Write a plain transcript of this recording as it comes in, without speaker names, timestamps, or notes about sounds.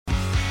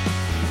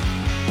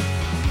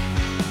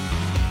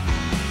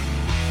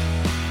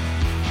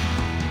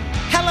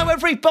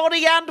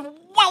everybody, and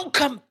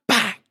welcome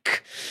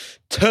back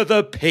to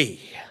the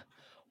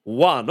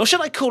P1, or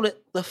should I call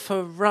it the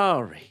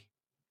Ferrari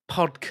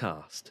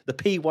podcast? The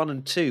P1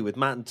 and 2 with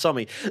Matt and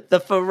Tommy.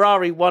 The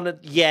Ferrari one,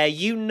 yeah,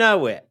 you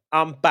know it.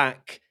 I'm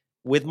back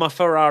with my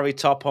Ferrari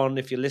top on.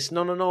 If you're listening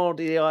on an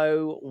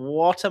audio,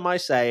 what am I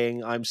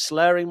saying? I'm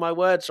slurring my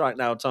words right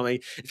now,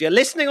 Tommy. If you're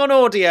listening on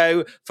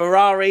audio,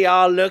 Ferrari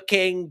are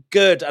looking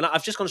good. And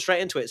I've just gone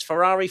straight into it. It's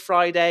Ferrari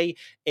Friday.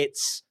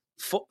 It's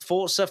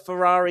Forza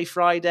Ferrari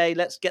Friday.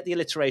 Let's get the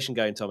alliteration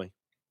going, Tommy.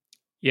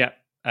 Yeah,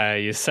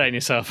 you're setting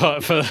yourself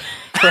up for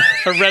a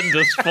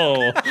horrendous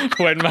fall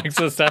when Max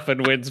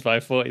Verstappen wins by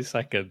 40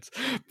 seconds.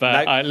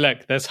 But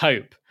look, there's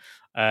hope.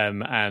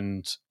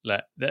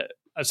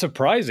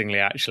 Surprisingly,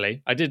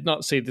 actually, I did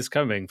not see this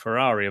coming.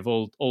 Ferrari, of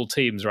all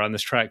teams around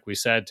this track, we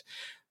said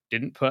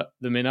didn't put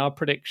them in our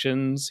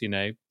predictions. You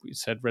know, we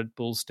said Red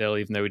Bull still,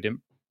 even though we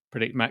didn't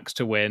predict Max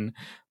to win.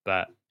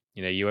 But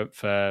you know, you went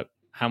for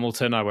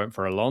Hamilton, I went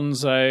for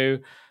Alonso.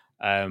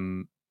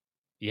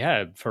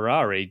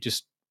 Ferrari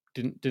just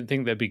didn't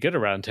think they'd be good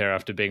around here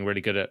after being really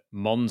good at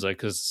Monza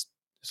because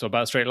it's all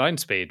about straight line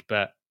speed.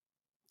 But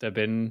they've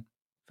been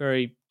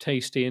very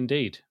tasty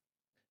indeed.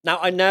 Now,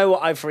 I know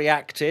I've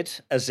reacted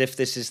as if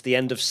this is the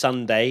end of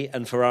Sunday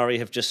and Ferrari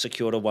have just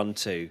secured a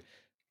 1-2.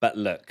 But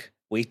look,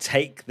 we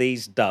take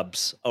these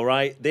dubs, all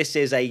right? This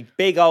is a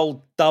big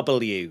old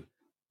W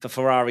for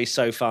Ferrari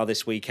so far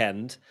this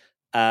weekend.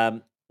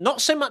 Not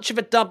so much of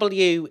a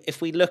W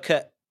if we look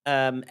at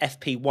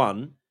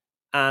FP1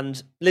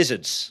 and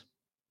lizards.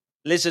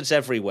 Lizards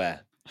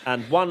everywhere.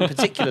 And one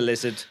particular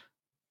lizard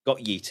got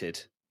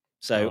yeeted.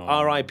 So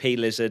RIP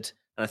lizard.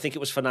 And I think it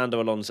was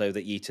Fernando Alonso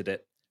that yeeted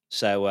it.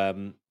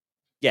 So,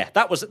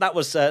 that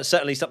was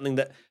certainly something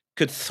that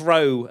could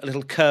throw a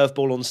little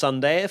curveball on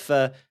Sunday if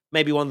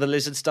maybe one of the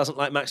lizards doesn't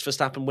like Max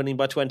Verstappen winning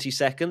by 20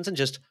 seconds and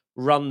just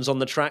runs on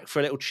the track for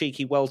a little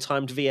cheeky,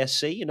 well-timed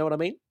VSC. You know what I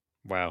mean?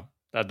 Wow.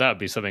 That would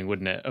be something,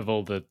 wouldn't it, of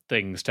all the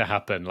things to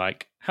happen?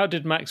 Like, how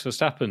did Max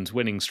Verstappen's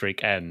winning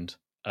streak end?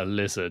 A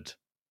lizard.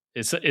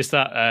 Is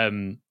that,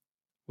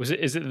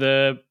 is it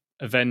the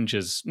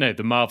Avengers? No,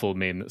 the Marvel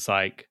meme that's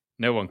like,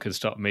 no one can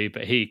stop me,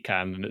 but he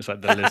can. And it's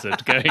like the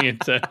lizard going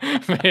into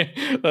me.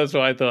 That's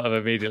what I thought of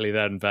immediately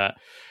then. But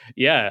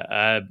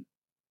yeah,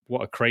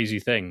 what a crazy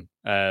thing.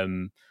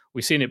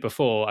 We've seen it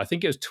before. I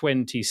think it was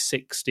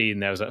 2016.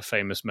 There was that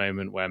famous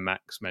moment where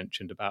Max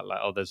mentioned about like,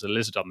 oh, there's a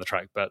lizard on the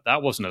track. But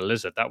that wasn't a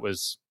lizard. That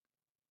was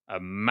a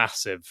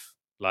massive,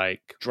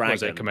 like, dragon.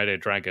 Was it a Komodo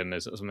dragon?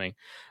 Is it something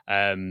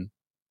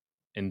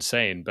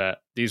insane? But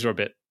these are a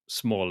bit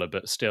smaller,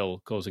 but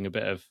still causing a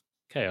bit of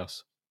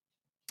chaos.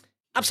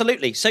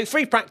 Absolutely. So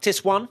free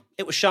practice 1,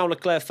 it was Charles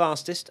Leclerc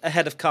fastest,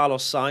 ahead of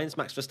Carlos Sainz.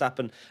 Max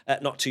Verstappen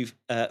not too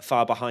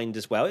far behind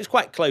as well. It was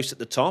quite close at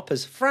the top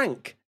as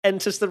Frank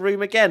enters the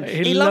room again.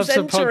 He loves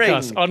entering. A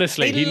podcast.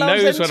 Honestly, he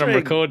knows when I'm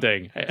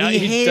recording. He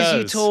hears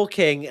you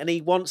talking and he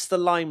wants the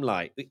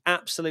limelight. We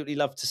absolutely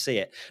love to see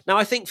it. Now,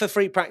 I think for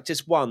free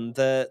practice 1,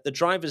 the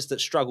drivers that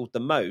struggled the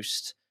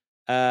most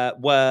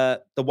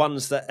were the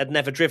ones that had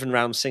never driven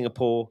around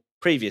Singapore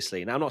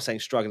previously. Now, I'm not saying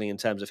struggling in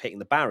terms of hitting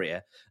the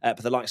barrier, but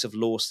the likes of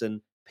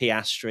Lawson,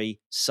 Piastri,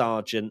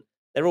 Sargent,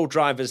 they're all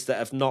drivers that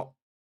have not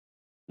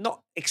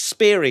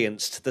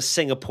experienced the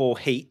Singapore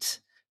heat.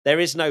 There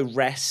is no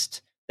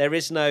rest. There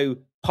is no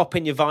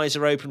popping your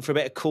visor open for a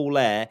bit of cool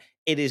air.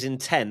 It is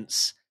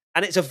intense.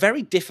 And it's a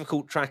very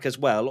difficult track as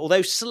well,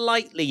 although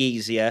slightly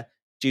easier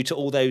due to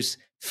all those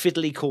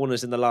fiddly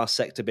corners in the last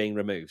sector being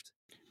removed.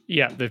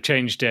 Yeah, they've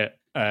changed it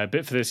a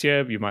bit for this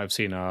year. You might have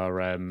seen our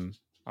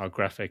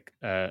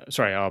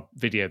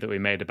video that we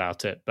made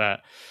about it. But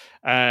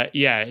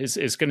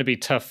it's going to be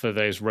tough for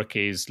those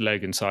rookies.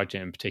 Logan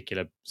Sargent in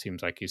particular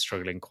seems like he's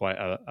struggling quite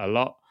a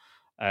lot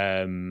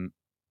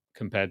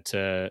compared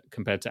to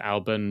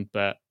Albon.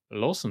 But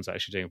Lawson's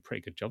actually doing a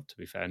pretty good job, to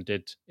be fair, and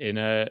did in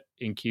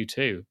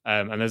Q2.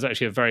 And there's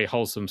actually a very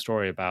wholesome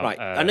story about. Right,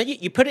 I know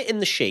you put it in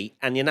the sheet,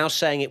 and you're now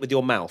saying it with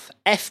your mouth.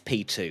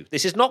 FP2.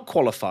 This is not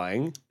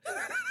qualifying.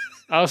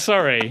 Oh,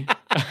 sorry.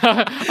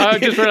 I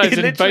just realised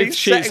in both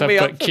sheets I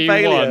put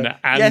Q1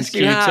 and yes, Q2.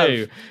 You have.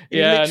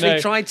 You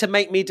literally tried to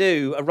make me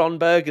do a Ron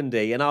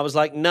Burgundy, and I was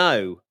like,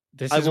 no.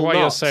 This is why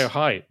you're so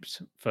hyped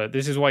for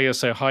the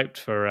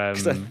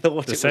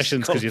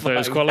sessions, because you thought it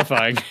was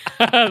qualifying.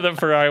 The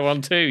Ferrari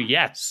 1-2,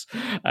 yes.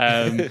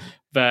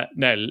 But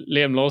no,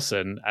 Liam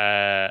Lawson.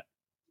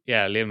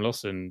 Liam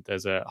Lawson.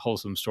 There's a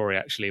wholesome story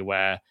actually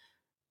where.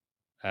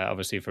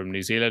 Obviously from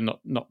New Zealand,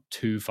 not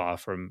too far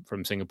from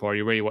Singapore.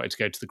 He really wanted to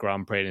go to the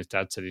Grand Prix and his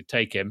dad said he'd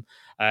take him.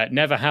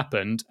 Never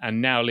happened.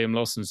 And now Liam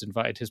Lawson's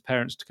invited his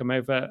parents to come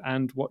over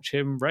and watch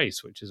him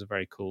race, which is a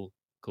very cool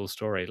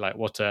story. Like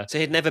So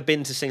he'd never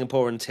been to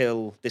Singapore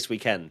until this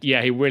weekend?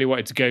 Yeah, he really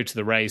wanted to go to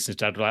the race. His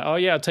dad was like, oh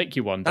yeah, I'll take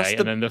you one day.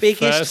 And then the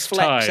first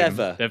time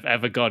they've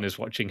ever gone is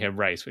watching him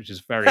race, which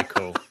is very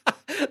cool.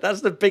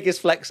 That's the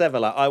biggest flex ever.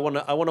 Like, I want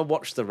to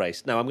watch the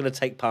race. No, I'm going to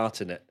take part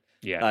in it.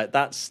 Yeah,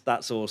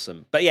 that's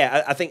awesome. But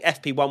yeah, I think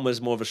FP1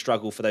 was more of a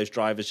struggle for those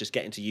drivers just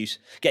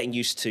getting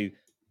used to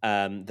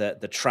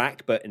the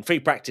track. But in free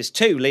practice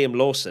 2, Liam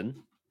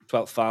Lawson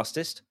 12th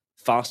fastest,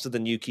 faster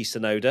than Yuki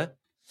Tsunoda.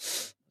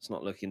 It's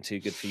not looking too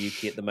good for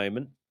Yuki at the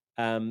moment.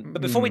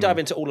 But before we dive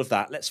into all of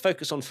that, let's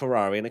focus on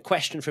Ferrari and a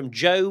question from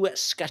Joe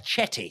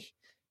Scacchetti.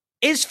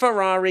 Is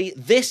Ferrari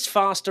this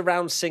fast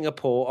around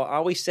Singapore, or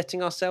are we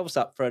setting ourselves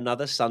up for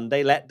another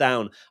Sunday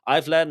letdown?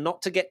 I've learned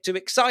not to get too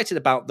excited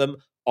about them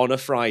on a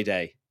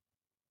Friday.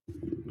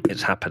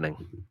 It's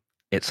happening.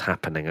 It's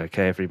happening,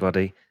 okay,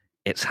 everybody?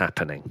 It's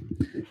happening.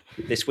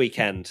 This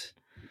weekend,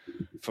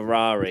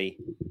 Ferrari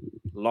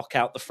lock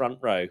out the front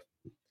row.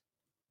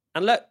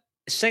 And look,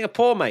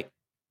 Singapore, mate.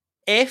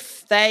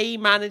 If they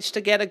manage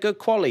to get a good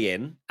quali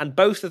in, and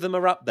both of them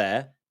are up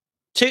there,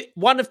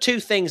 one of two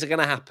things are going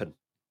to happen.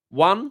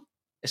 One,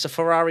 it's a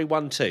Ferrari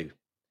 1-2.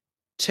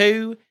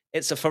 Two,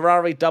 it's a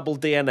Ferrari double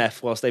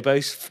DNF whilst they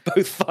both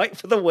fight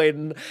for the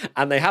win,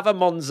 and they have a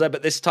Monza,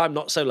 but this time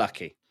not so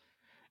lucky.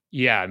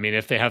 Yeah, I mean,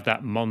 if they have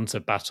that Monza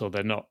battle,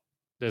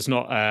 there's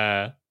not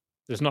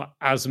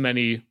as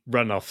many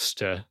runoffs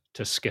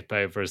to skip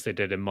over as they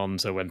did in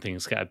Monza when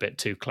things get a bit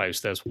too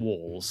close. There's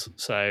walls,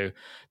 so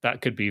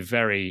that could be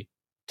very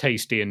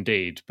tasty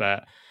indeed.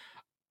 But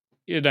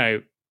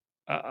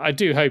I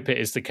do hope it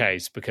is the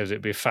case, because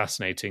it'd be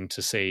fascinating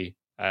to see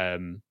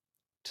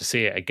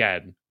it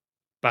again,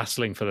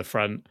 battling for the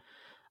front.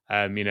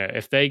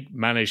 If they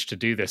manage to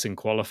do this in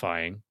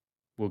qualifying,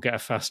 we'll get a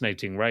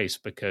fascinating race,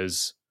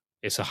 because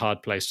it's a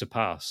hard place to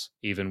pass,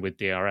 even with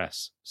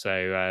DRS.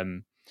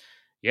 So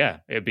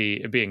it'd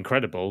be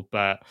incredible.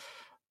 But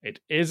it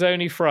is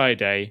only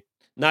Friday.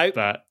 No,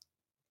 but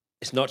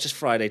it's not just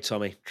Friday,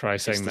 Tommy. Try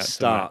saying it's the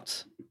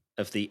start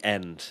of the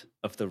end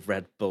of the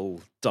Red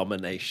Bull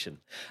domination.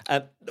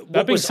 That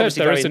being said,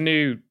 there is a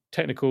new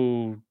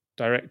technical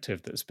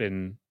directive that's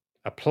been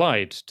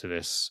applied to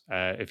this,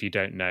 if you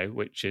don't know,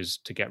 which is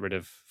to get rid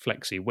of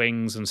flexi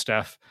wings and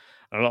stuff.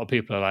 And a lot of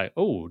people are like,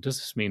 oh, does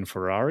this mean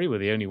Ferrari were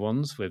the only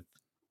ones with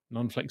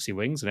non-flexi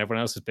wings and everyone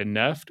else has been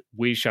nerfed?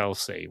 We shall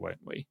see, won't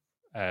we?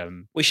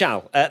 We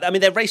shall. I mean,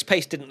 their race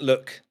pace didn't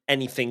look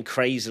anything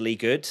crazily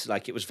good.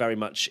 Like, it was very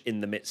much in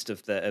the midst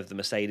of the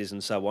Mercedes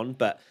and so on.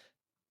 But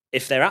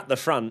if they're at the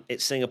front,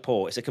 it's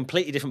Singapore. It's a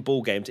completely different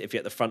ball game to if you're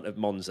at the front of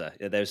Monza.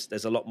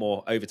 There's a lot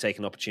more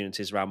overtaking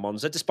opportunities around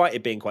Monza, despite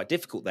it being quite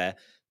difficult there.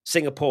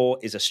 Singapore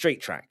is a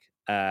street track.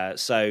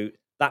 So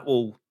that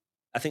will,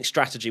 I think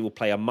strategy will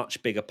play a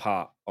much bigger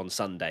part on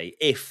Sunday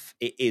if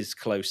it is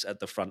close at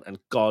the front. And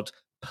God,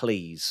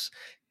 please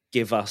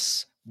give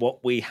us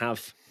what we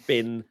have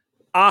been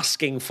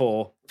asking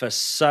for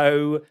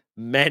so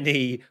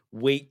many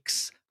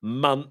weeks,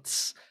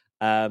 months.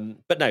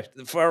 But no,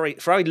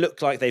 Ferrari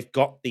look like they've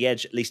got the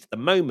edge, at least at the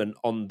moment,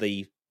 on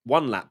the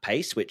one lap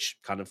pace, which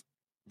kind of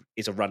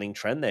is a running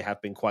trend. They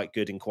have been quite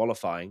good in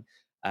qualifying.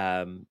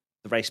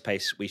 The race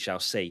pace, we shall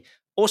see.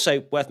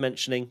 Also worth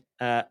mentioning,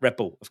 Red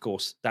Bull, of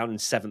course, down in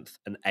 7th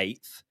and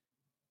 8th.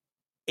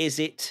 Is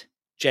it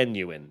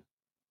genuine?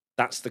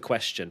 That's the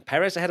question.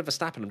 Perez ahead of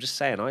Verstappen. I'm just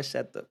saying, I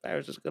said that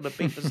Perez was going to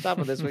beat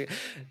Verstappen this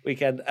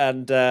weekend.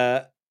 And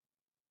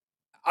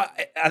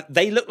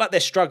they look like they're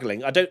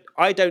struggling. I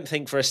don't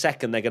think for a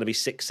second they're going to be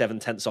 6-7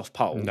 tenths off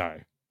pole. No.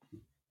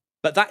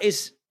 But that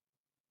is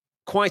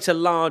quite a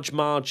large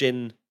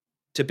margin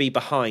to be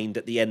behind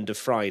at the end of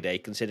Friday,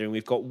 considering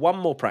we've got one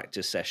more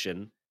practice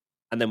session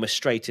and then we're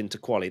straight into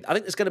quali. I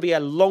think there's going to be a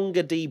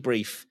longer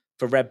debrief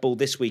for Red Bull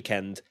this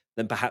weekend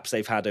than perhaps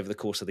they've had over the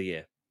course of the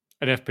year.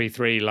 And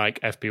FP3, like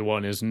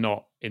FP1, is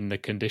not in the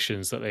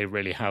conditions that they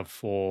really have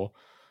for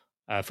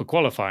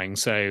qualifying.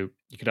 So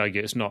you could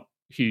argue it's not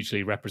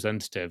hugely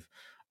representative.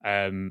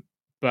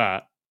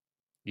 But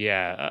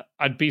yeah,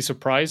 I'd be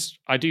surprised.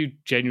 I do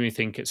genuinely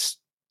think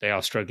they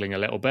are struggling a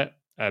little bit.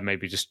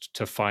 Maybe just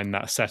to find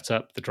that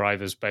setup. The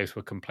drivers both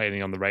were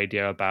complaining on the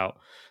radio about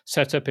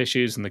setup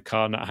issues and the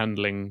car not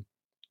handling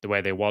the way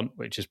they want,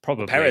 which is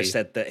probably... Perez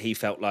said that he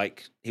felt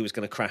like he was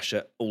going to crash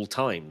at all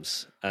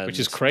times. Which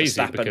is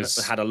crazy, Verstappen because...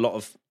 had a lot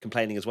of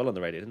complaining as well on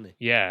the radio, didn't he?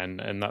 Yeah,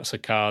 and that's a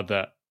car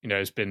that,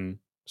 has been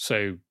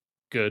so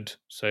good,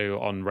 so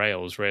on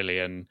rails, really,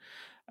 and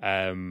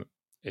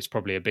it's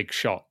probably a big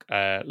shock.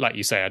 Like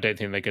you say, I don't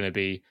think they're going to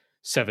be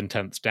 7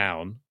 tenths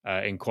down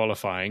in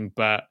qualifying,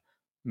 but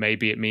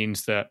maybe it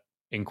means that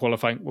in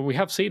qualifying, well, we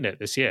have seen it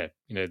this year.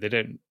 They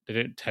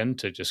don't tend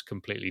to just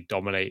completely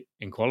dominate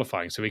in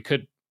qualifying. So we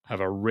could have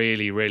a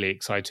really, really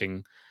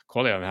exciting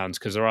quali on hands,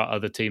 because there are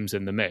other teams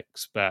in the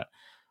mix. But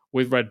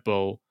with Red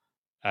Bull,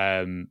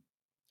 I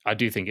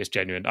do think it's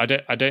genuine. I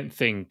don't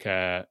think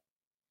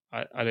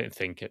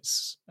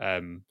it's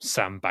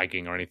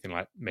sandbagging or anything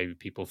like maybe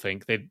people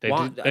think. They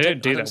don't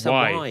do that.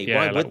 Why?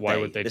 Yeah, why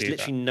would they do that?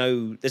 There's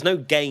literally there's no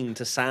gain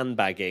to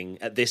sandbagging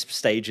at this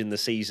stage in the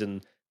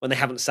season when they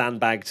haven't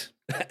sandbagged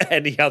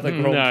any other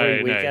Grand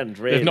Prix weekend,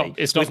 really.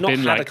 We've not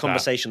had a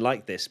conversation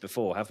like this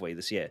before, have we,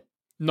 this year?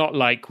 Not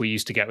like we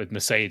used to get with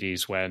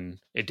Mercedes, when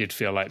it did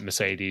feel like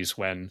Mercedes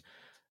when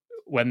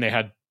they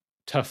had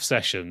tough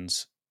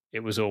sessions, it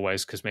was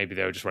always because maybe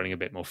they were just running a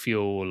bit more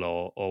fuel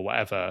or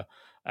whatever,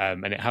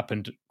 and it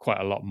happened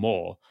quite a lot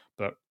more.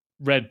 But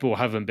Red Bull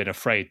haven't been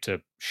afraid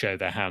to show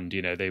their hand.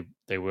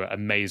 They were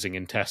amazing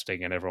in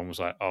testing, and everyone was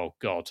like, "Oh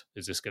God,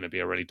 is this going to be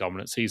a really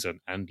dominant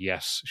season?" And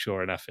yes,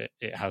 sure enough,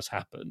 it has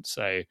happened.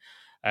 So,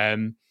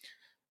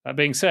 that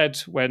being said,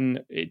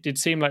 when it did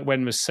seem like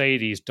when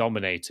Mercedes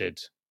dominated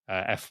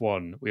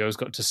F1, we always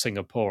got to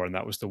Singapore, and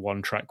that was the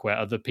one track where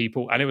other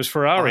people, and it was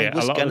Ferrari a lot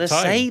of the time. I was going to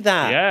say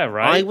that. Yeah,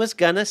 right. I was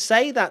going to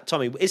say that,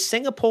 Tommy. Is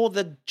Singapore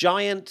the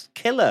giant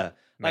killer?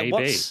 Like,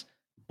 Maybe.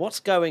 What's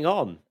going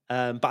on?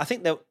 But I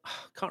think I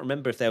can't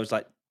remember if there was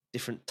like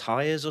different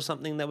tires or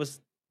something.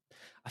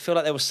 I feel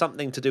like there was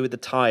something to do with the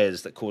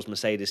tires that caused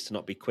Mercedes to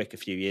not be quick a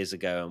few years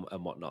ago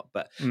and whatnot.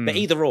 But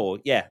either or,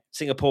 yeah,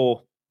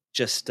 Singapore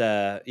just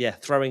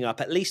throwing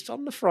up, at least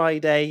on the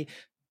Friday,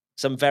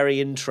 some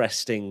very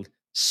interesting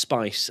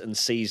spice and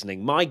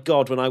seasoning. My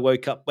God, when I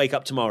wake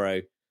up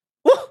tomorrow,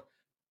 woo,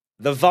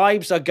 the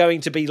vibes are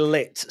going to be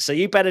lit. So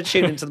you better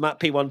tune into the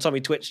Matt P1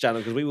 Tommy Twitch channel,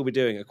 because we will be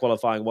doing a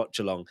qualifying watch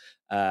along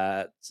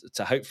to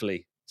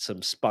hopefully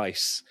some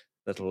spice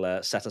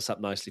that'll set us up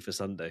nicely for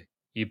Sunday.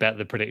 You bet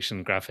the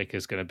prediction graphic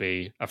is going to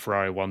be a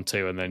Ferrari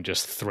 1-2 and then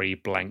just 3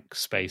 blank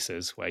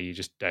spaces where you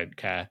just don't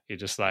care. You're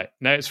just like,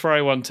 no, it's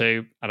Ferrari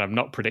 1-2, and I'm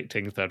not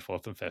predicting 3rd,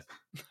 4th, and 5th.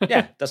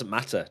 Yeah, doesn't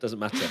matter.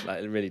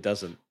 Like, it really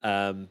doesn't.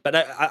 But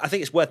I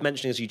think it's worth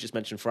mentioning, as you just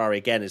mentioned, Ferrari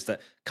again, is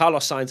that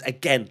Carlos Sainz,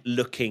 again,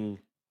 looking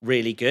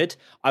really good.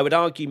 I would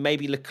argue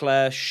maybe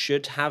Leclerc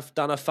should have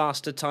done a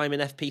faster time in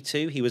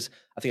FP2. He was,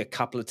 I think, a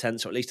couple of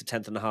tenths, or at least a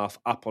tenth and a half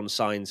up on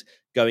Sainz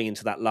going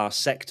into that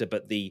last sector.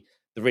 But the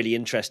really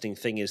interesting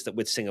thing is that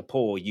with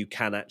Singapore, you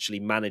can actually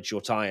manage your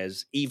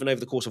tyres, even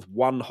over the course of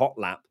one hot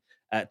lap,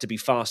 to be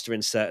faster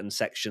in certain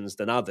sections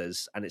than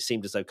others. And it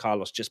seemed as though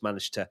Carlos just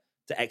managed to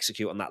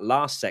execute on that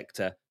last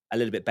sector a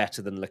little bit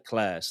better than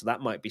Leclerc. So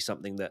that might be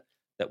something that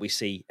we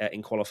see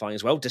in qualifying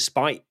as well,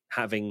 despite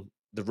having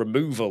the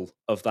removal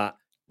of that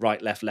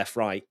right, left,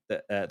 right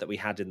that we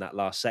had in that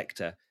last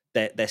sector.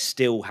 They're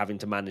still having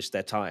to manage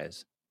their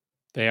tyres.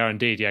 They are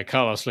indeed. Yeah,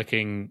 Carlos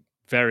looking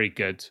very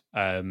good.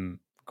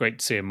 Great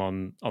to see him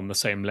on the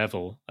same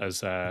level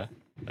as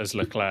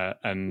Leclerc,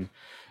 and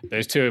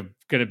those two are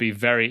going to be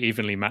very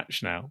evenly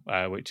matched now,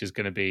 which is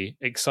going to be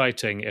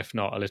exciting, if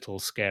not a little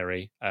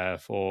scary,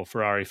 for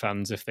Ferrari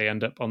fans if they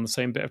end up on the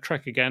same bit of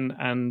track again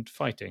and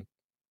fighting.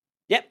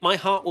 Yep, my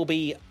heart will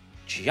be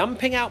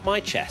jumping out my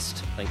chest.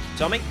 Thank you,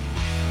 Tommy.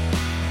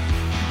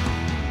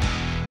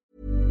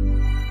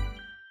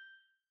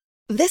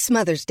 This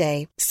Mother's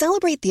Day,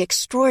 celebrate the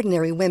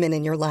extraordinary women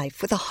in your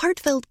life with a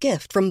heartfelt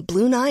gift from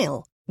Blue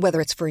Nile.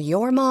 Whether it's for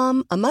your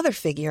mom, a mother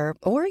figure,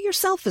 or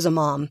yourself as a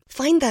mom,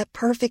 find that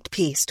perfect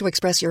piece to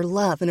express your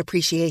love and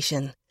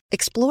appreciation.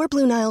 Explore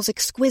Blue Nile's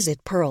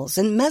exquisite pearls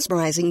and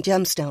mesmerizing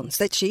gemstones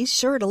that she's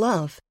sure to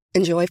love.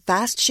 Enjoy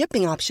fast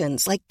shipping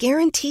options like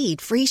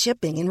guaranteed free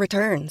shipping and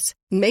returns.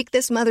 Make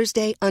this Mother's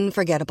Day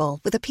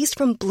unforgettable with a piece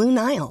from Blue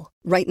Nile.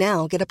 Right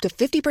now, get up to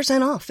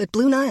 50% off at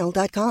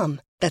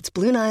BlueNile.com. That's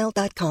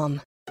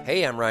BlueNile.com.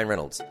 Hey, I'm Ryan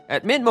Reynolds.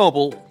 At Mint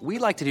Mobile, we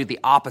like to do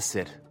the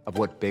opposite of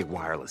what Big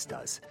Wireless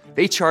does.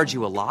 They charge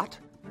you a lot,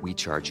 we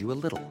charge you a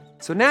little.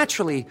 So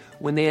naturally,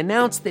 when they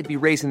announced they'd be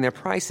raising their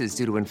prices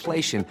due to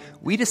inflation,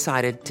 we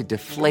decided to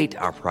deflate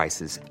our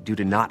prices due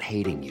to not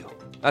hating you.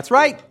 That's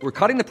right. We're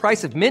cutting the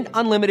price of Mint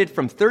Unlimited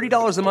from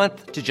 $30 a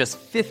month to just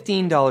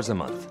 $15 a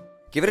month.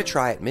 Give it a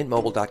try at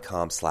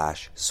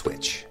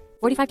mintmobile.com/switch.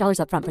 $45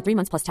 up front for 3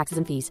 months plus taxes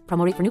and fees.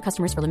 Promo rate for new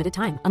customers for limited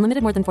time.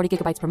 Unlimited more than 40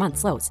 gigabytes per month.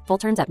 Slows full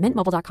terms at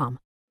mintmobile.com.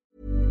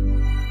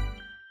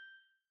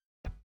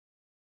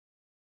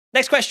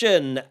 Next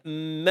question,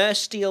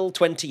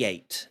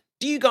 Merstiel28.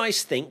 Do you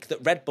guys think that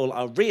Red Bull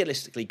are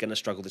realistically going to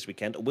struggle this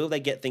weekend, or will they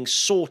get things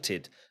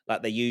sorted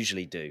like they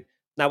usually do?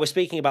 Now, we're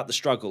speaking about the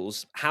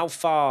struggles. How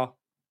far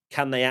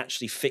can they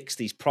actually fix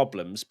these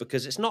problems?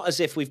 Because it's not as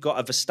if we've got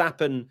a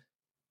Verstappen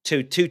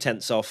 2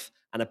 tenths off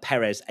and a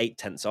Perez 8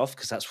 tenths off,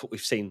 because that's what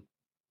we've seen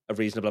a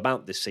reasonable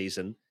amount this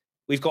season.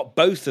 We've got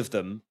both of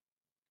them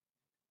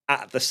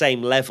at the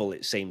same level,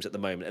 it seems, at the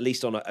moment, at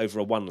least over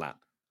a one lap.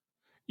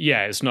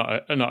 Yeah, it's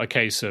not a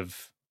case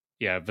of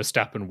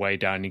Verstappen way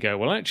down. You go,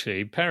 well,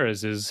 actually,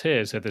 Perez is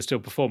here, so there's still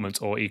performance,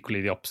 or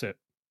equally the opposite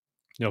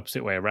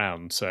way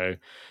around. So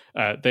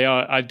they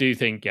are. I do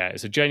think,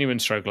 it's a genuine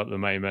struggle at the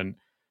moment.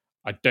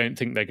 I don't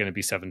think they're going to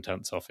be 7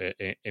 tenths off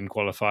it in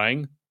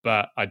qualifying,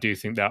 but I do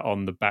think they're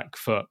on the back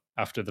foot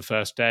after the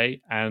first day,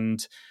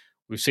 and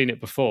we've seen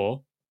it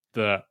before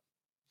that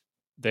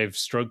they've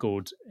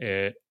struggled.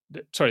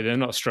 Sorry, they're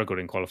not struggled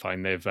in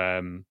qualifying. They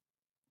don't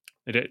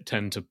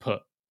tend to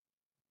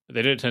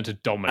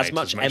dominate as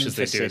much as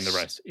they do in the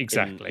race.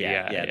 Exactly.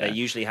 They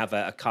usually have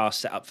a car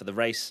set up for the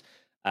race.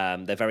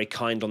 They're very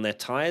kind on their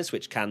tyres,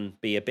 which can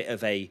be a bit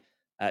of a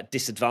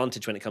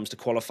disadvantage when it comes to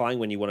qualifying,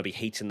 when you want to be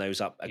heating those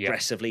up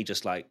aggressively,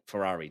 just like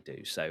Ferrari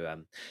do.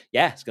 So,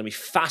 it's going to be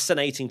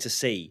fascinating to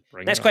see.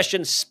 Next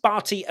question,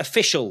 Sparty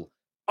Official.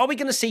 Are we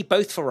going to see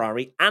both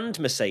Ferrari and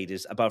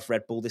Mercedes above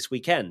Red Bull this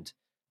weekend?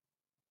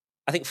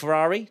 I think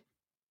Ferrari,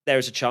 there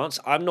is a chance.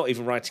 I'm not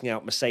even writing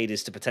out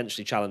Mercedes to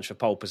potentially challenge for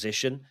pole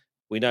position.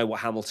 We know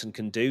what Hamilton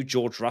can do.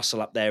 George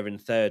Russell up there in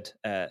third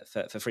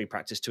for free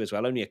practice 2 as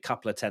well, only a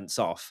couple of tenths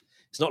off.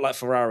 It's not like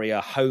Ferrari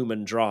are home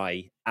and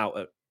dry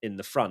out in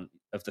the front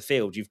of the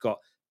field. You've got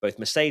both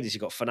Mercedes,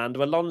 you've got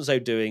Fernando Alonso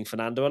doing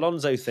Fernando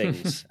Alonso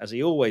things, as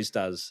he always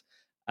does.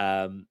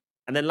 And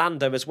then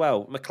Lando as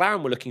well.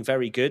 McLaren were looking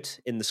very good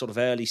in the sort of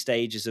early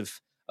stages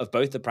of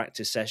both the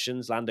practice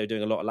sessions. Lando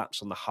doing a lot of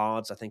laps on the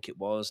hards, I think it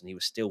was, and he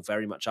was still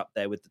very much up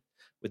there with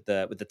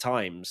the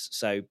times.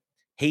 So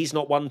he's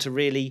not one to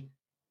really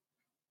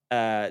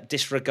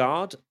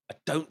disregard. I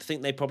don't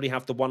think they probably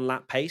have the 1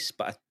 lap pace,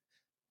 but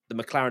the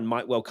McLaren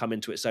might well come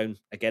into its own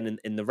again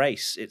in the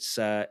race.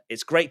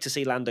 It's great to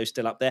see Lando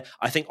still up there.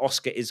 I think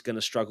Oscar is going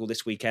to struggle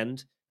this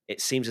weekend. It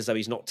seems as though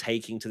he's not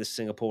taking to the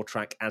Singapore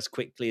track as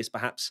quickly as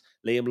perhaps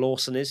Liam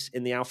Lawson is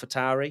in the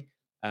AlphaTauri,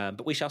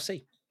 but we shall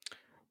see.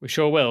 We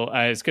sure will.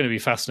 It's going to be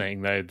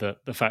fascinating, though,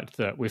 the fact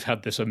that we've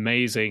had this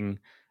amazing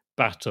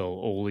battle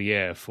all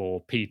year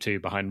for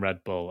P2 behind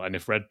Red Bull, and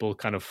if Red Bull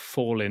kind of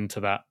fall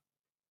into that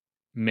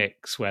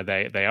mix where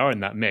they are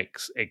in that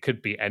mix, it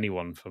could be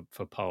anyone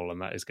for pole,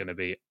 and that is going to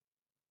be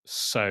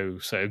so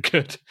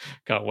good.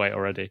 Can't wait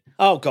already.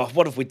 Oh God,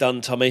 what have we done,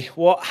 Tommy?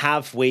 What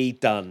have we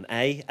done,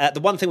 eh? The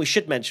one thing we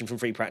should mention from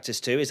free practice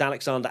 2 is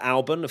Alexander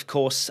Albon, of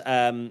course,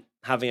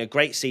 having a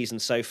great season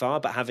so far,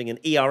 but having an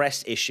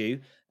ERS issue,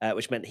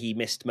 which meant he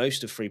missed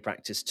most of free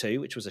practice 2,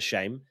 which was a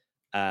shame.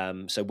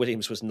 So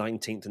Williams was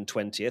 19th and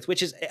 20th,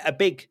 which is a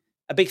big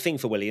thing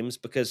for Williams,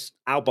 because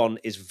Albon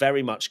is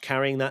very much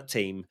carrying that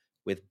team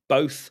with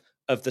both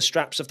of the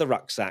straps of the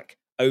rucksack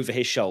over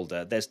his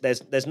shoulder.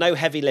 There's no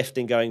heavy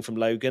lifting going from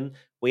Logan.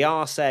 We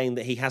are saying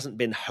that he hasn't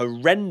been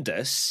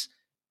horrendous,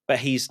 but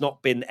he's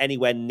not been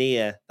anywhere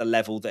near the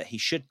level that he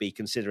should be,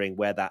 considering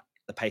where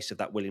the pace of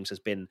that Williams has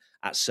been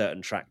at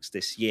certain tracks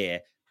this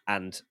year.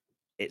 And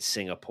it's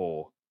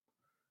Singapore.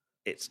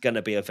 It's going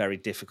to be a very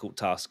difficult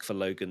task for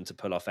Logan to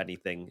pull off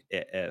anything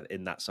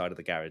in that side of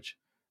the garage.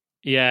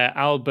 Yeah,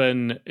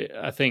 Albon,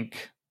 I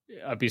think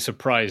I'd be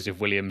surprised if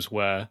Williams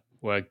were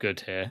good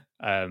here.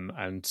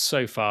 And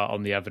so far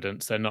on the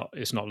evidence,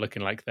 it's not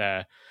looking like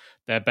their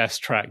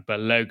best track, but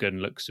Logan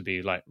looks to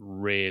be like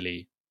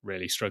really,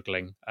 really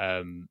struggling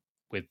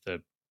with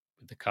the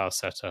car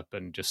setup,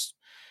 and just,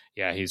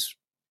 yeah, he's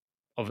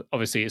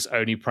obviously it's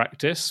only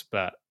practice,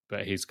 but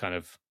he's kind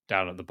of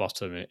down at the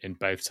bottom in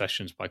both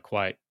sessions by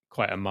quite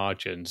a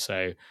margin.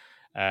 So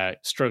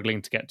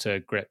struggling to get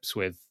to grips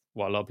with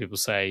what a lot of people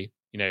say,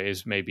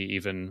 is maybe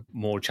even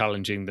more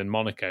challenging than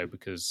Monaco,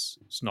 because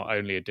it's not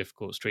only a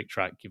difficult street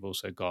track, you've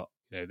also got,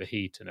 the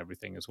heat and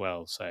everything as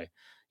well. So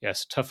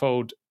yes, tough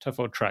old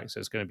track.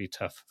 So it's going to be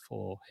tough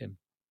for him.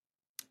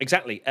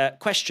 Exactly.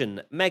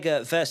 Question: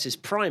 Mega versus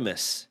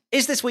Primus.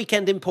 Is this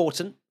weekend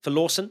important for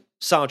Lawson,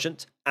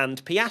 Sargent,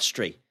 and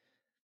Piastri?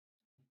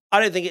 I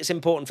don't think it's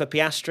important for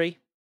Piastri.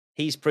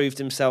 He's proved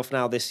himself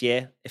now this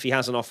year. If he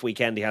has an off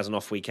weekend, he has an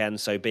off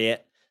weekend, so be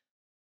it.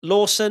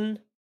 Lawson,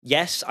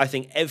 yes, I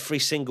think every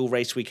single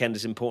race weekend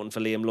is important for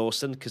Liam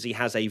Lawson, because he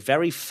has a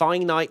very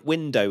finite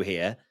window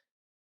here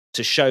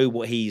to show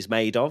what he's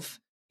made of.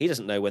 He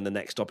doesn't know when the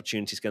next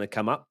opportunity is going to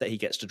come up that he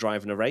gets to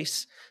drive in a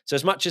race. So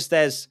as much as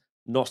there's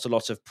not a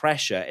lot of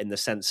pressure in the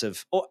sense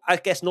of, or I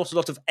guess not a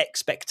lot of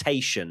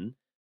expectation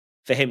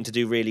for him to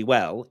do really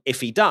well,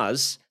 if he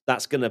does,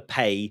 that's going to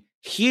pay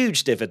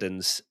huge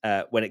dividends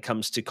when it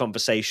comes to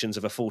conversations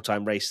of a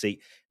full-time race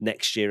seat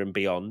next year and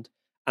beyond.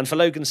 And for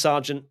Logan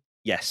Sargent,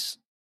 yes,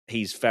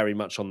 he's very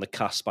much on the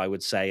cusp, I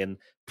would say, and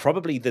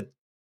probably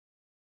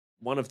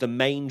one of the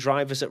main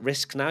drivers at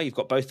risk now. You've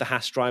got both the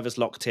Haas drivers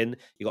locked in.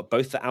 You've got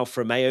both the Alfa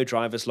Romeo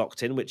drivers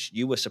locked in, which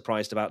you were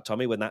surprised about,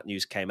 Tommy, when that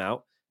news came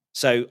out.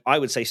 So I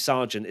would say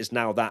Sargent is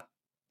now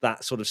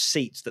that sort of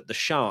seat that the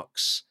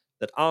sharks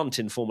that aren't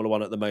in Formula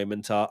One at the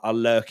moment are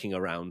lurking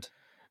around.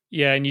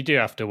 Yeah, and you do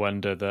have to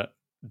wonder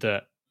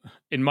that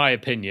in my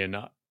opinion,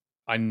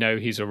 I know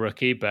he's a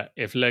rookie, but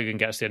if Logan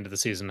gets to the end of the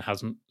season and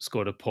hasn't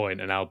scored a point,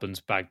 and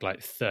Albon's bagged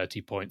like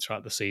 30 points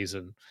throughout the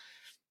season,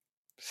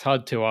 it's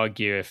hard to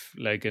argue if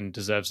Logan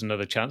deserves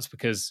another chance,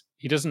 because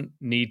he doesn't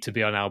need to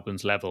be on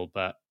Albon's level,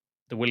 but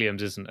the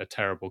Williams isn't a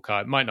terrible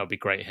car. It might not be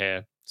great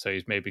here, so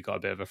he's maybe got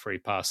a bit of a free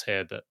pass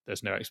here that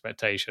there's no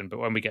expectation. But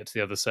when we get to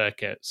the other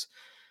circuits,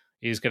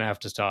 he's going to have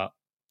to start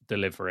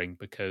delivering,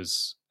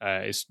 because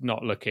it's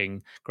not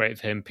looking great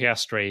for him.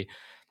 Piastri,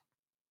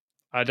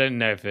 I don't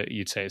know if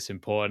you'd say it's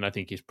important. I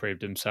think he's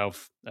proved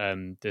himself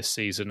this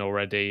season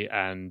already,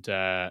 and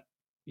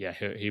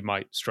he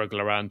might struggle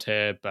around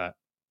here, but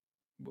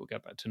we'll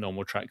get back to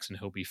normal tracks and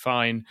he'll be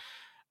fine.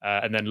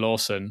 And then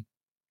Lawson,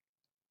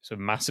 it's a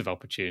massive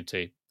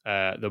opportunity.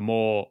 The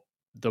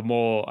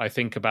more I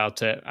think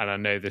about it, and I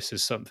know this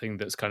is something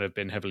that's kind of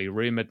been heavily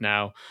rumoured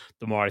now,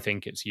 the more I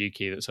think it's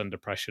Yuki that's under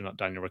pressure, not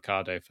Daniel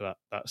Ricciardo, for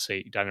that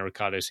seat. Daniel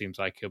Ricciardo seems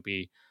like he'll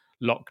be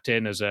locked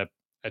in as a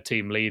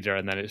team leader,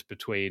 and then it's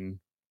between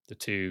the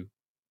two,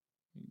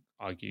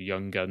 argue,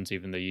 young guns,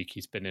 even though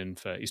Yuki's been in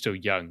he's still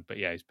young, but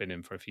yeah, he's been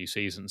in for a few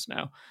seasons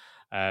now.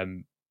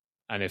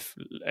 And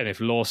if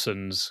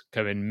Lawson's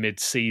coming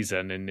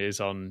mid-season and is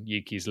on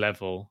Yuki's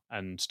level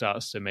and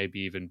starts to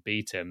maybe even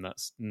beat him,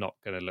 that's not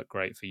going to look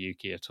great for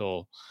Yuki at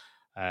all.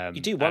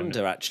 You do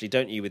wonder, actually,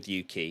 don't you, with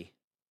Yuki?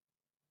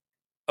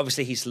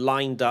 Obviously, he's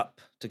lined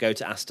up to go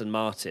to Aston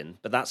Martin,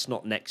 but that's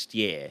not next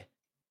year.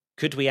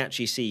 Could we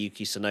actually see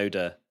Yuki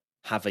Tsunoda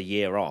have a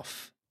year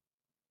off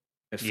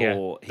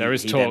before there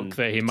is talk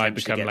that he might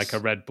become like a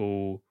Red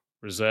Bull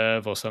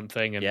reserve or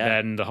something, and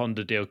then the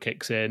Honda deal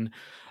kicks in.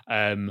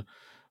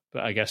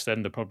 But I guess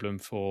then the problem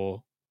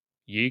for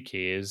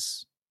Yuki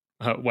is,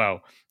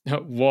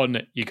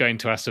 one, you're going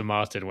to Aston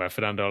Martin where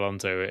Fernando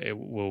Alonso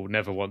will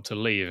never want to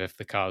leave if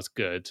the car's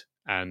good,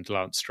 and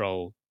Lance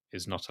Stroll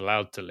is not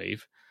allowed to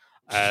leave.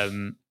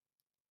 And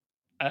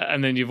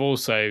then you've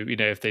also,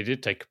 if they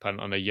did take a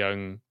punt on a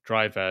young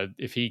driver,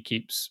 if he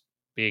keeps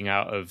being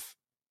out of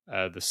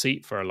the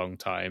seat for a long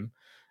time,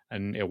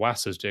 and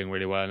Iwasa's doing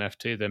really well in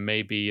F2, then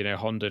maybe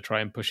Honda try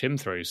and push him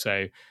through.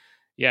 So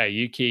yeah,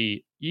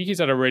 Yuki's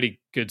had a really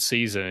good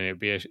season, and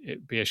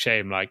it'd be a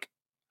shame. Like,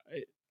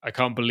 I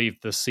can't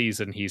believe the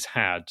season he's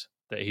had,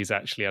 that he's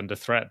actually under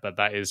threat, but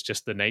that is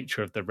just the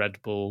nature of the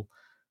Red Bull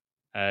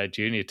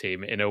junior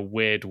team. In a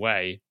weird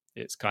way,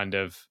 it's kind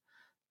of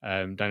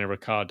Daniel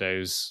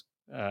Ricciardo's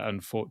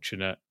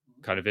unfortunate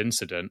kind of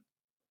incident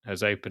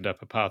has opened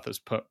up a path that's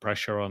put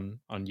pressure on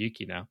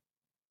Yuki now.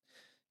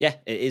 Yeah,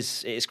 it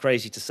is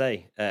crazy to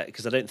say,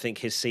 because I don't think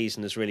his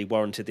season has really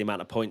warranted the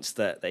amount of points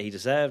that he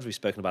deserved. We've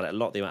spoken about it a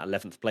lot, the amount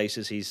of 11th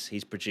places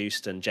he's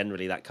produced, and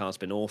generally that car's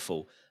been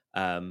awful.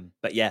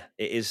 But yeah,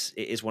 it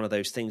is one of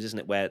those things, isn't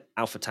it, where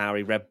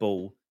AlphaTauri, Red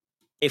Bull,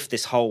 if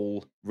this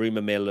whole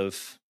rumour mill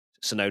of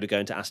Tsunoda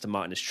going to Aston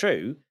Martin is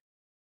true,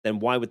 then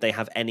why would they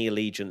have any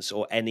allegiance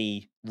or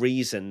any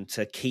reason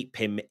to keep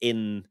him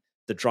in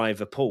the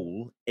driver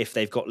pool if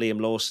they've got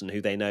Liam Lawson,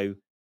 who they know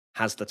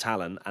has the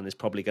talent and is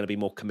probably going to be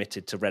more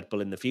committed to Red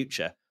Bull in the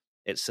future?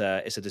 It's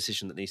a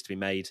decision that needs to be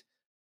made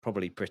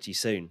probably pretty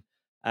soon.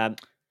 And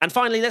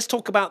finally, let's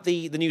talk about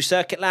the new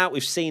circuit layout.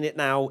 We've seen it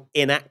now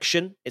in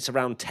action. It's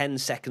around 10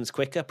 seconds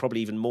quicker, probably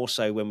even more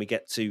so when we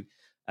get to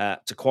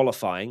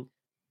qualifying.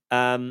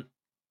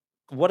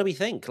 What do we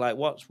think? Like,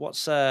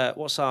 what's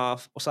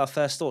our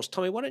first thoughts?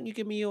 Tommy, why don't you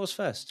give me yours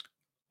first?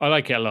 I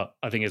like it a lot.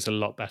 I think it's a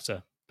lot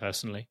better,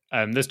 personally.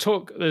 There's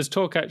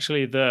talk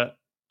actually that,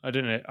 I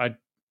don't know, I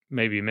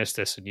maybe missed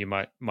this and you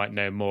might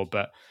know more,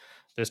 but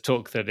there's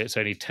talk that it's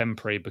only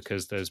temporary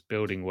because there's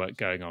building work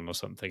going on or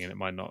something, and it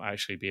might not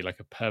actually be like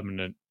a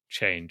permanent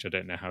change. I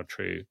don't know how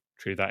true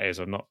that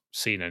is. I've not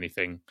seen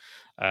anything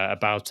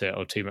about it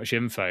or too much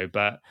info,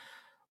 but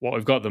what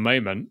we've got at the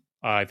moment,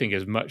 I think,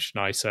 is much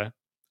nicer.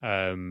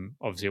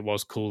 Obviously, it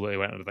was cool that they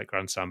went under that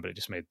grandstand, but it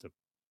just made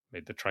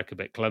the track a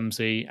bit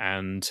clumsy,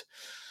 and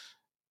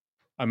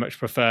I much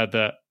prefer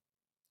that.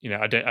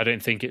 I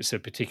don't think it's a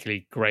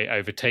particularly great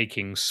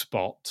overtaking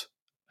spot.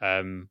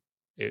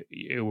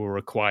 It will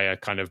require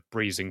kind of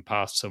breezing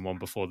past someone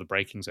before the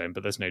braking zone,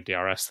 but there's no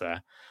DRS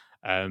there.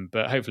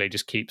 But hopefully it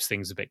just keeps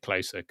things a bit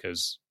closer,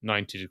 because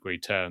 90-degree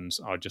turns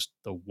are just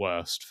the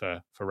worst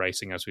for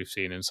racing, as we've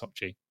seen in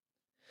Sochi.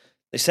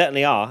 They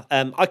certainly are.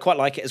 I quite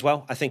like it as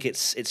well. I think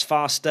it's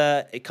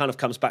faster. It kind of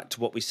comes back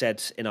to what we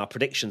said in our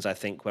predictions, I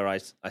think, where I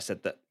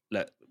said that,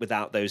 look,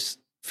 without those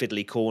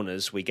fiddly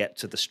corners, we get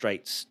to the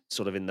straights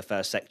sort of in the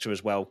first sector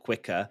as well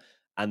quicker,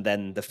 and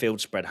then the field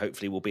spread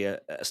hopefully will be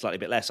a slightly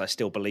bit less. I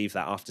still believe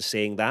that after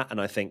seeing that,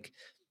 and I think,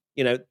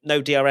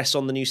 no DRS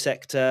on the new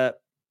sector.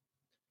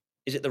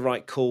 Is it the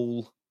right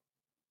call?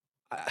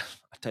 I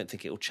don't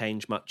think it'll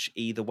change much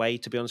either way,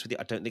 to be honest with you.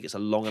 I don't think it's a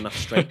long enough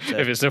straight.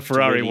 If it's a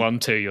Ferrari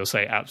 1-2, you'll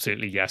say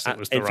absolutely yes, it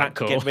was the right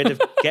call. Get rid of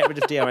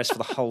DRS for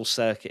the whole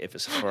circuit if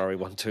it's a Ferrari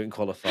 1-2 in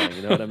qualifying.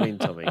 You know what I mean,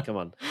 Tommy? Come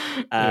on.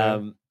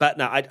 But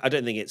no, I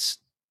don't think it's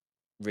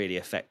really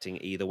affecting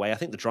either way. I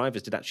think the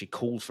drivers did actually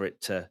call for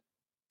it to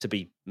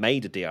be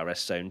made a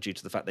DRS zone due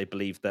to the fact they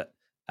believe that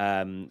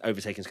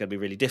overtaking is going to be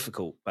really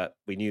difficult, but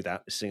we knew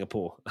that it's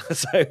Singapore.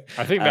 So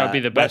I think that would be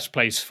the best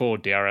place for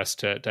DRS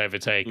to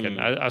overtake. And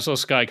I saw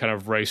Sky kind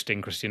of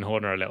roasting Christian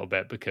Horner a little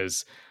bit,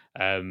 because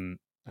I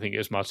think it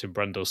was Martin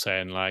Brundle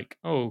saying like,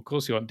 oh, of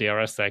course you want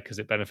DRS there because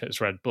it benefits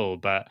Red Bull.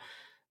 But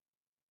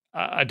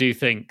I do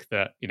think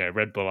that,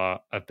 Red Bull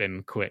have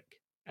been quick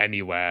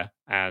anywhere.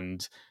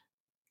 And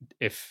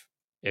if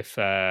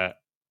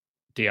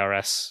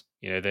DRS,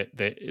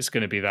 it's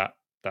going to be that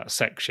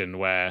section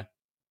where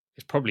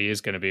it probably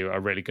is going to be a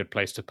really good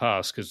place to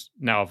pass, because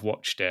now I've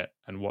watched it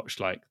and watched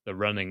like the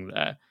running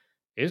there.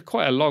 It's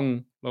quite a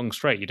long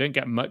straight. You don't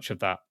get much of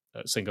that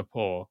at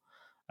Singapore.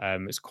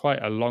 It's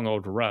quite a long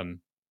old run.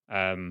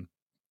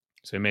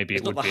 So maybe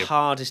it's it would not be the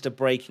hardest of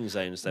braking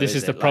zones, though. This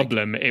is the like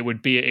problem. It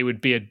would be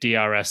a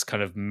DRS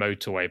kind of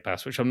motorway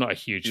pass, which I'm not a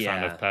huge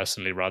fan of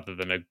personally, rather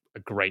than a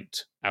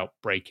great out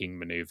braking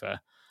maneuver,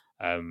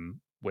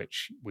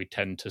 which we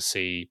tend to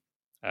see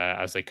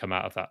as they come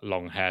out of that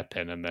long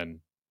hairpin and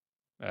then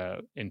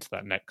into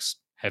that next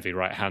heavy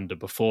right-hander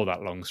before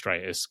that long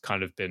straight has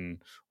kind of been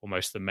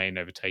almost the main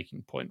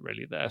overtaking point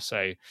really there.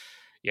 So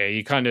yeah,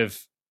 you kind of,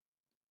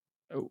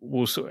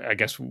 I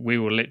guess we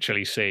will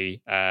literally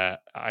see.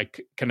 I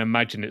can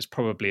imagine it's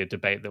probably a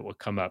debate that will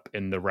come up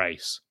in the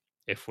race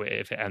if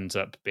it ends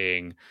up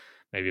being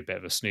maybe a bit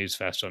of a snooze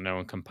fest or no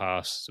one can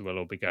pass. So we'll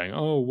all be going,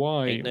 "Oh,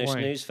 why? Ain't no why?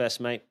 snooze fest,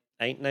 mate.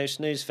 Ain't no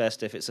snooze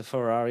fest if it's a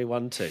Ferrari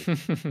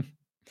 1-2.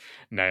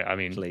 No, I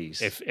mean,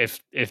 Please.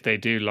 If they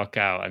do lock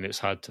out and it's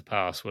hard to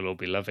pass, we'll all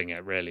be loving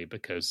it, really,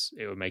 because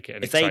it will make it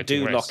an If exciting they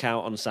do race. lock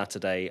out on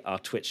Saturday, our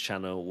Twitch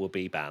channel will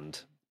be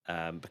banned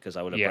because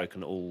I will have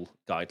broken all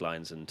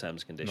guidelines and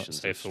terms and conditions.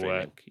 Not safe of for streaming.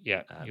 work.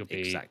 Yeah, you'll be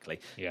exactly.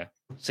 Yeah.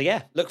 So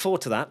yeah, look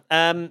forward to that.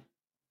 And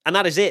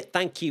that is it.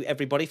 Thank you,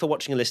 everybody, for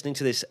watching and listening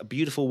to this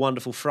beautiful,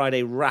 wonderful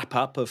Friday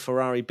wrap-up of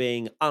Ferrari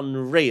being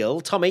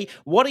unreal. Tommy,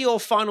 what are your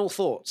final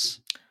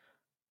thoughts?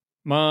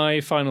 My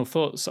final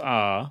thoughts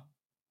are,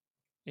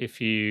 if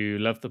you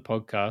love the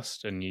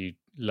podcast and you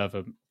love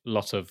a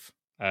lot of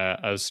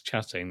us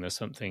chatting, there's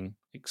something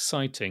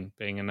exciting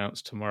being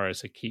announced tomorrow.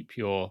 So keep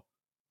your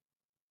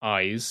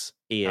eyes,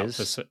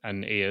 Ears,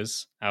 and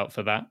ears out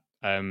for that.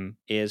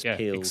 Ears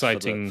peeled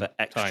exciting for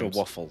extra times.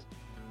 waffle.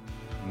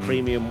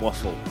 Premium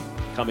waffle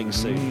coming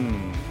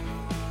soon.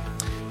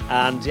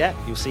 And yeah,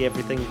 you'll see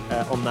everything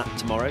on that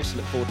tomorrow, so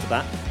look forward to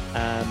that.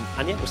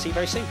 And yeah, we'll see you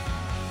very soon.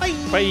 Bye.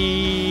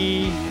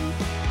 Bye.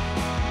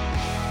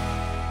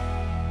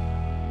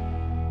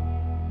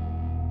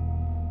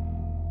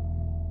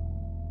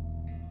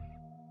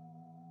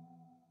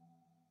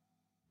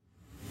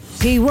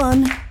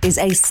 P1 is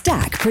a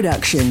Stack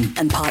production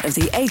and part of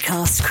the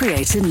Acast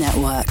Creator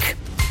Network.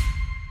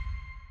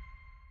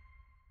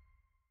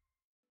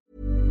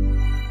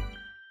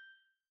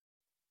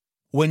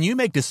 When you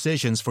make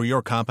decisions for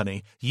your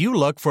company, you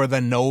look for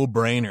the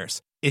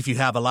no-brainers. If you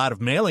have a lot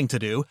of mailing to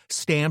do,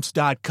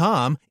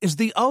 Stamps.com is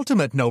the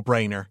ultimate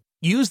no-brainer.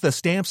 Use the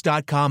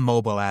Stamps.com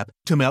mobile app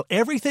to mail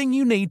everything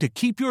you need to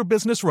keep your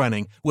business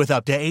running with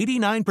up to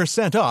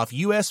 89% off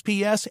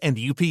USPS and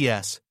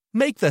UPS.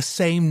 Make the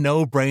same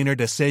no-brainer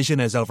decision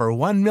as over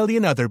 1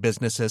 million other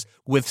businesses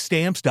with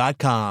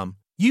Stamps.com.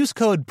 Use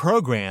code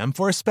PROGRAM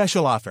for a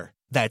special offer.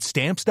 That's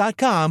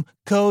Stamps.com,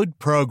 code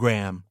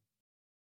PROGRAM.